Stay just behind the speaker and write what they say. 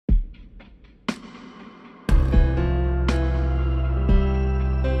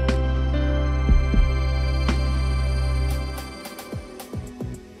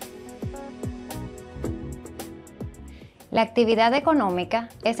La actividad económica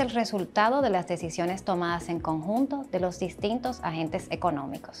es el resultado de las decisiones tomadas en conjunto de los distintos agentes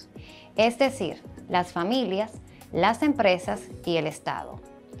económicos, es decir, las familias, las empresas y el Estado.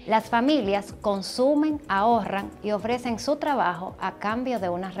 Las familias consumen, ahorran y ofrecen su trabajo a cambio de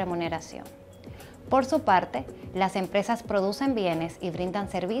una remuneración. Por su parte, las empresas producen bienes y brindan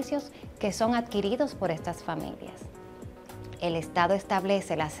servicios que son adquiridos por estas familias. El Estado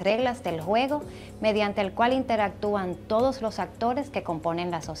establece las reglas del juego mediante el cual interactúan todos los actores que componen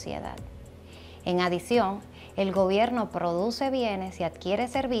la sociedad. En adición, el gobierno produce bienes y adquiere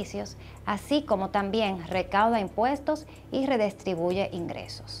servicios, así como también recauda impuestos y redistribuye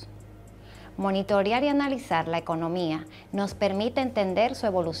ingresos. Monitorear y analizar la economía nos permite entender su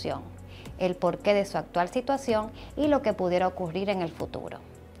evolución, el porqué de su actual situación y lo que pudiera ocurrir en el futuro.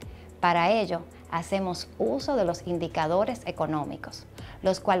 Para ello, hacemos uso de los indicadores económicos,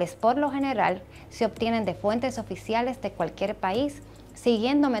 los cuales por lo general se obtienen de fuentes oficiales de cualquier país,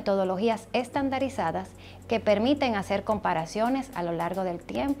 siguiendo metodologías estandarizadas que permiten hacer comparaciones a lo largo del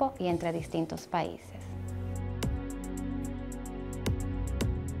tiempo y entre distintos países.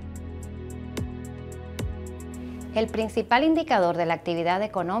 El principal indicador de la actividad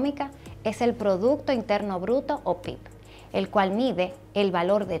económica es el Producto Interno Bruto o PIB, el cual mide el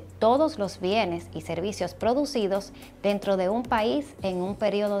valor de todos los bienes y servicios producidos dentro de un país en un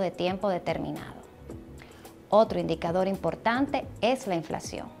periodo de tiempo determinado. Otro indicador importante es la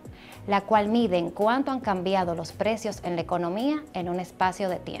inflación, la cual mide en cuánto han cambiado los precios en la economía en un espacio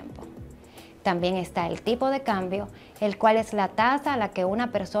de tiempo. También está el tipo de cambio, el cual es la tasa a la que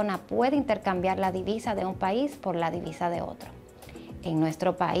una persona puede intercambiar la divisa de un país por la divisa de otro. En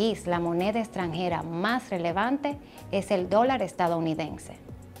nuestro país, la moneda extranjera más relevante es el dólar estadounidense.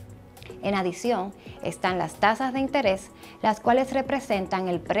 En adición, están las tasas de interés, las cuales representan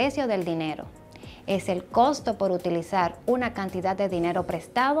el precio del dinero. Es el costo por utilizar una cantidad de dinero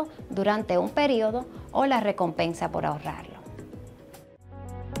prestado durante un periodo o la recompensa por ahorrarlo.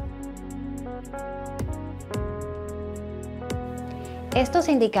 Estos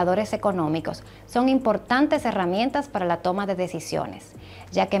indicadores económicos son importantes herramientas para la toma de decisiones,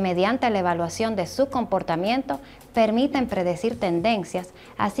 ya que mediante la evaluación de su comportamiento permiten predecir tendencias,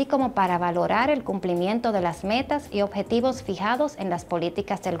 así como para valorar el cumplimiento de las metas y objetivos fijados en las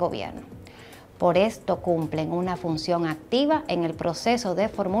políticas del gobierno. Por esto cumplen una función activa en el proceso de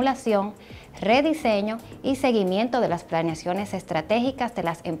formulación, rediseño y seguimiento de las planeaciones estratégicas de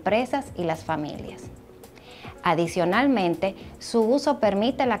las empresas y las familias. Adicionalmente, su uso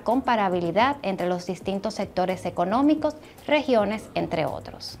permite la comparabilidad entre los distintos sectores económicos, regiones, entre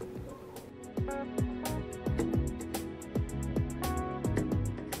otros.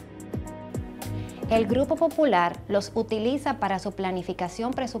 El Grupo Popular los utiliza para su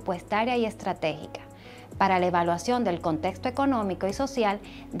planificación presupuestaria y estratégica, para la evaluación del contexto económico y social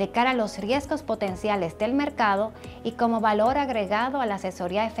de cara a los riesgos potenciales del mercado y como valor agregado a la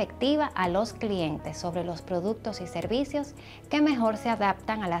asesoría efectiva a los clientes sobre los productos y servicios que mejor se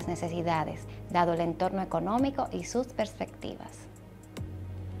adaptan a las necesidades, dado el entorno económico y sus perspectivas.